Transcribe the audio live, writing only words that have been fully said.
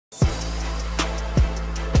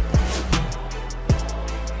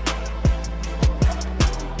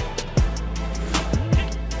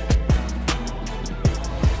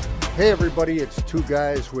Hey everybody, it's two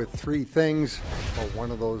guys with three things. Well, one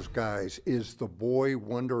of those guys is the boy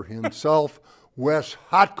wonder himself, Wes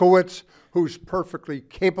Hotkowitz, who's perfectly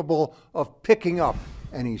capable of picking up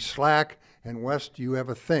any slack. And Wes, do you have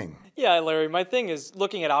a thing? Yeah, Larry, my thing is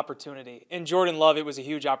looking at opportunity. In Jordan Love, it was a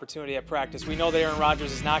huge opportunity at practice. We know that Aaron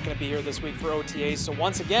Rodgers is not going to be here this week for OTAs, so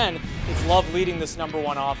once again, it's Love leading this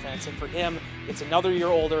 #1 offense. And for him, it's another year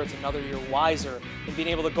older, it's another year wiser. And being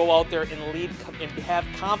able to go out there and lead and have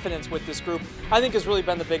confidence with this group, I think has really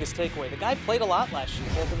been the biggest takeaway. The guy played a lot last year,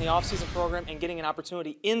 both in the offseason program and getting an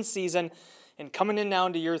opportunity in season. And coming in now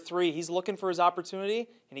into year 3, he's looking for his opportunity,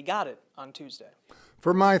 and he got it on Tuesday.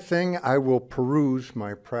 For my thing, I will peruse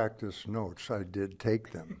my practice notes. I did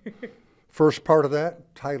take them. First part of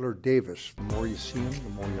that, Tyler Davis. The more you see him, the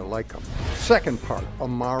more you like him. Second part,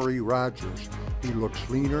 Amari Rodgers. He looks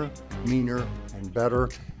leaner, meaner, and better.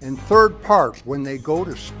 And third part, when they go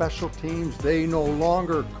to special teams, they no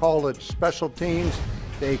longer call it special teams,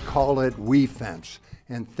 they call it we-fence.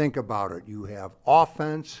 And think about it. You have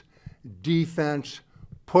offense, defense,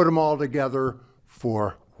 put them all together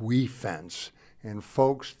for we-fence. And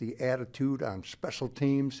folks, the attitude on special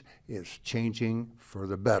teams is changing for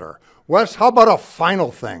the better. Wes, how about a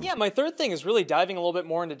final thing? Yeah, my third thing is really diving a little bit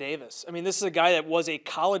more into Davis. I mean, this is a guy that was a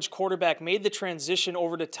college quarterback, made the transition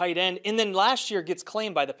over to tight end, and then last year gets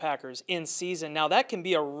claimed by the Packers in season. Now, that can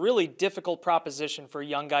be a really difficult proposition for a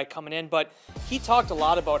young guy coming in, but he talked a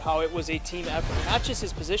lot about how it was a team effort, not just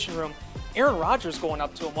his position room. Aaron Rodgers going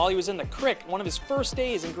up to him while he was in the crick, one of his first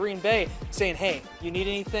days in Green Bay, saying, hey, you need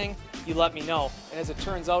anything, you let me know. And as it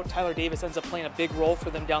turns out, Tyler Davis ends up playing a big role for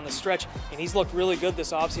them down the stretch, and he's looked really good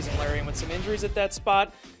this offseason, Larry. And with some injuries at that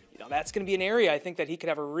spot, that's going to be an area I think that he could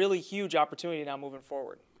have a really huge opportunity now moving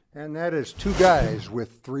forward. And that is two guys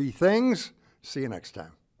with three things. See you next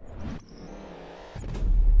time.